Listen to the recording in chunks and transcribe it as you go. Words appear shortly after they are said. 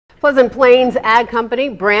Pleasant Plains Ag Company,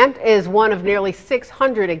 Brandt, is one of nearly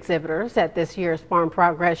 600 exhibitors at this year's Farm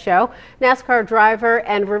Progress Show. NASCAR driver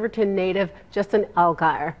and Riverton native Justin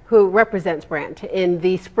Allgaier, who represents Brandt in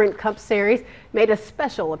the Sprint Cup Series, made a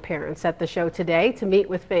special appearance at the show today to meet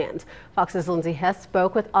with fans. Fox's Lindsay Hess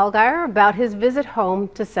spoke with Allgaier about his visit home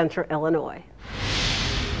to Central Illinois.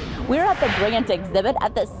 We're at the Brandt exhibit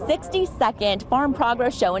at the 62nd Farm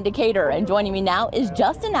Progress Show in Decatur, and joining me now is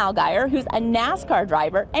Justin Allgaier, who's a NASCAR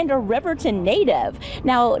driver and a Riverton native.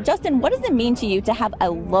 Now, Justin, what does it mean to you to have a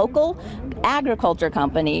local agriculture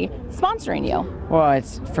company sponsoring you? Well,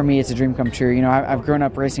 for me, it's a dream come true. You know, I've grown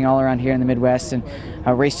up racing all around here in the Midwest, and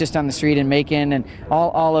I raced just down the street in Macon and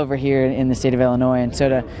all over here in the state of Illinois. And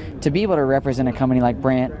so to be able to represent a company like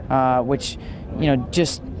Brandt, which, you know,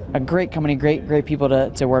 just a great company, great people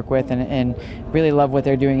to work with, and really love what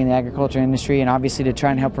they're doing in the agriculture industry, and obviously to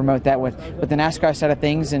try and help promote that with the NASCAR side of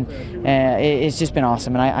things, and it's just been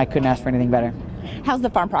awesome, and I couldn't ask for anything better. How's the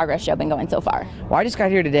Farm Progress Show been going so far? Well, I just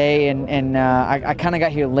got here today, and I kind of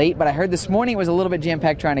got here late, but I heard this morning it was a little bit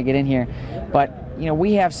jam-packed trying to get in here. But you know,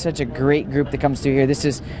 we have such a great group that comes through here. This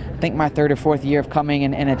is, I think, my third or fourth year of coming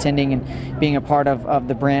and attending and being a part of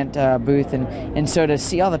the Brandt booth, and so to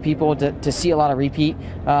see all the people, to see a lot of repeat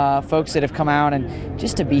folks that have come out, and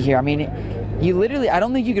just to be here. I mean, you literally, I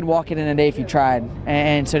don't think you could walk it in a day if you tried.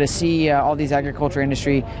 And so to see all these agriculture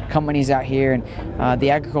industry companies out here, and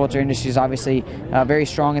the agriculture industry is obviously very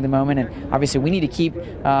strong at the moment, and obviously we need to keep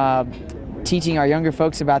teaching our younger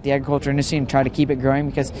folks about the agriculture industry and try to keep it growing,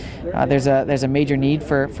 because there's a major need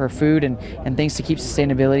for food and things to keep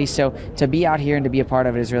sustainability. So to be out here and to be a part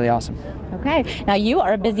of it is really awesome. Okay, now you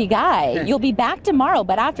are a busy guy. You'll be back tomorrow,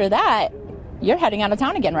 but after that, you're heading out of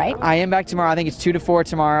town again, right? I am back tomorrow. I think it's 2 to 4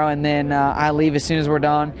 tomorrow, and then I leave as soon as we're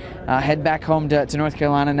done. Head back home to North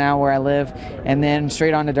Carolina now, where I live, and then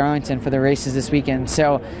straight on to Darlington for the races this weekend.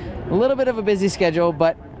 So a little bit of a busy schedule,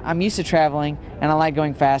 but I'm used to traveling, and I like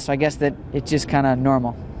going fast, so I guess that it's just kind of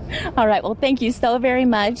normal. All right, well, thank you so very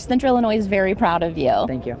much. Central Illinois is very proud of you.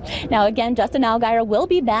 Thank you. Now, again, Justin Allgaier will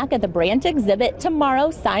be back at the Brandt exhibit tomorrow,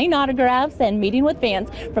 signing autographs and meeting with fans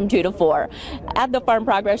from 2 to 4. At the Farm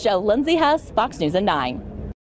Progress Show, Lindsay Hess, Fox News at 9.